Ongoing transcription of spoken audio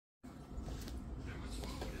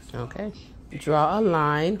Okay. Draw a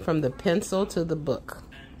line from the pencil to the book.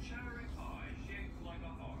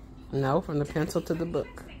 No, from the pencil to the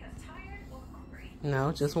book.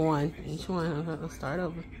 No, just one. Each one. Let's start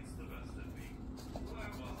over.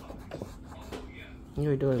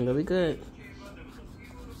 You're doing really good.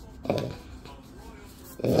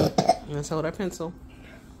 Let's hold our pencil.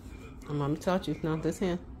 And Mommy taught you. No, this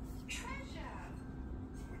hand.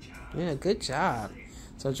 Yeah, good job.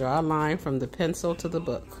 So draw a line from the pencil to the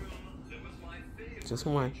book. Just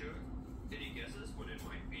one.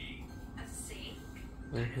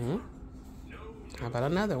 Mm-hmm. How about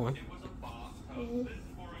another one?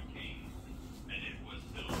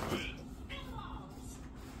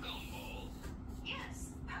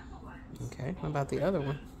 Okay, what about the other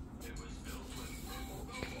one?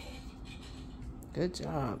 Good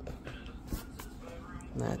job.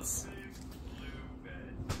 Let's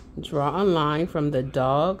draw a line from the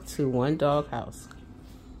dog to one dog house.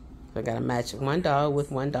 So I gotta match one dog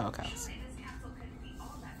with one dog house.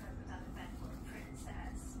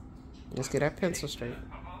 Let's get our pencil straight.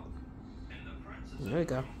 There we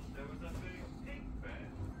go.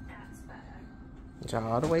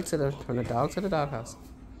 Draw all the way to from the dog to the dog house.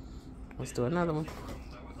 Let's do another one.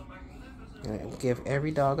 And give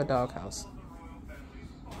every dog a dog house.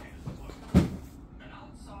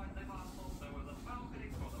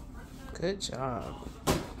 Good job.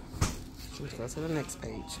 Let's go to the next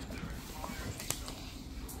page.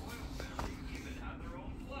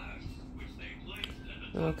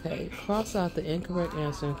 Okay, cross out the incorrect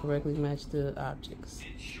answer and correctly match the objects.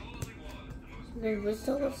 The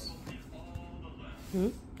whistles?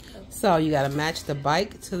 So you gotta match the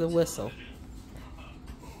bike to the whistle.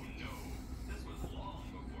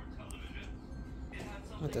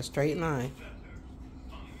 With a straight line.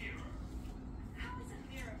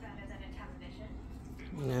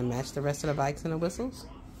 And then match the rest of the bikes and the whistles.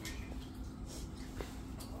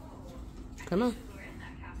 Come on.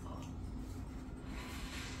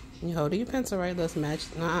 You holding your pencil right? Let's match.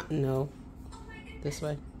 No. This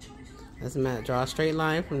way. Let's draw a straight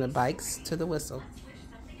line from the bikes to the whistle.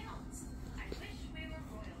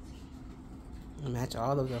 And match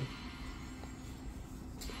all of them.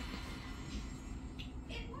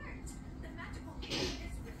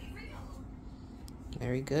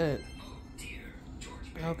 Very good.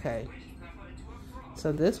 Okay.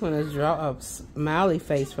 So this one is draw a smiley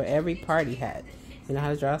face for every party hat. You know how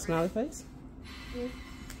to draw a smiley face?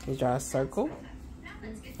 You draw a circle.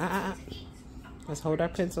 Let's hold our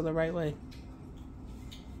pencil the right way.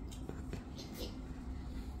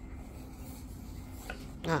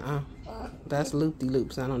 That's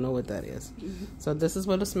loop-de-loops. I don't know what that is. So this is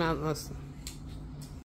what a smile.